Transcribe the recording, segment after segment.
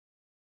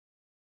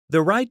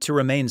The right to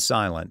remain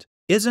silent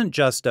isn't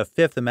just a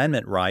Fifth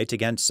Amendment right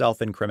against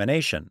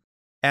self-incrimination.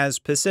 As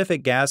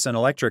Pacific Gas and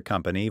Electric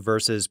Company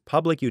versus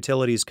Public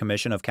Utilities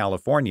Commission of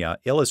California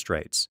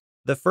illustrates,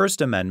 the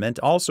First Amendment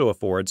also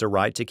affords a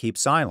right to keep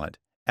silent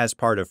as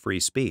part of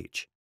free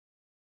speech.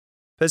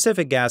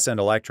 Pacific Gas and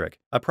Electric,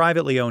 a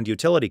privately owned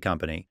utility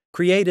company,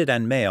 created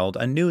and mailed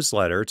a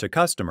newsletter to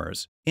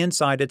customers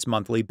inside its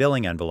monthly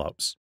billing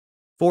envelopes.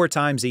 4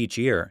 times each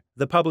year,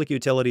 the Public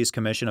Utilities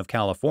Commission of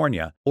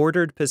California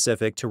ordered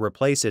Pacific to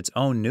replace its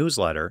own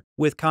newsletter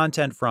with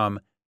content from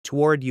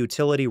Toward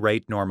Utility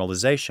Rate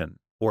Normalization,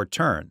 or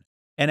TURN,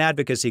 an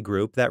advocacy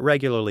group that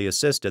regularly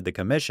assisted the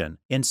Commission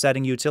in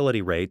setting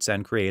utility rates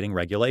and creating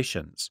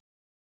regulations.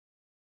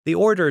 The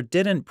order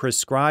didn't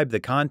prescribe the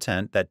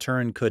content that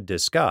TURN could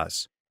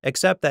discuss,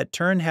 except that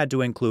TURN had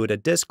to include a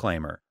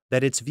disclaimer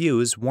that its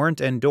views weren't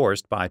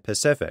endorsed by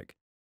Pacific.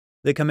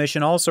 The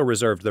Commission also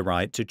reserved the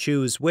right to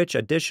choose which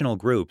additional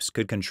groups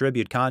could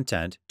contribute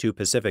content to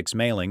Pacific's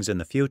mailings in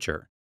the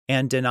future,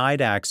 and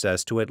denied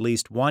access to at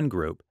least one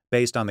group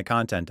based on the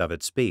content of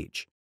its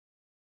speech.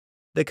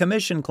 The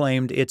Commission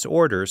claimed its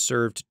order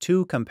served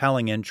 2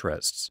 compelling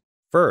interests.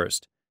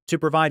 First, to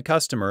provide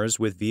customers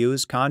with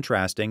views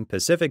contrasting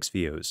Pacific's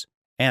views,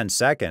 and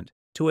second,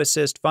 to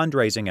assist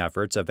fundraising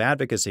efforts of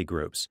advocacy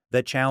groups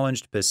that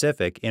challenged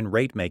Pacific in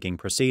rate-making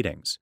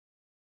proceedings.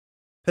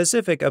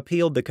 Pacific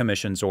appealed the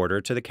Commission's order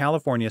to the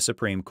California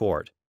Supreme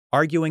Court,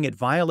 arguing it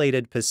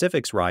violated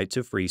Pacific's right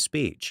to free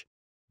speech.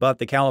 But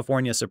the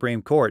California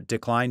Supreme Court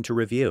declined to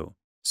review,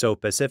 so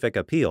Pacific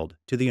appealed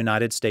to the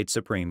United States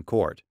Supreme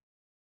Court.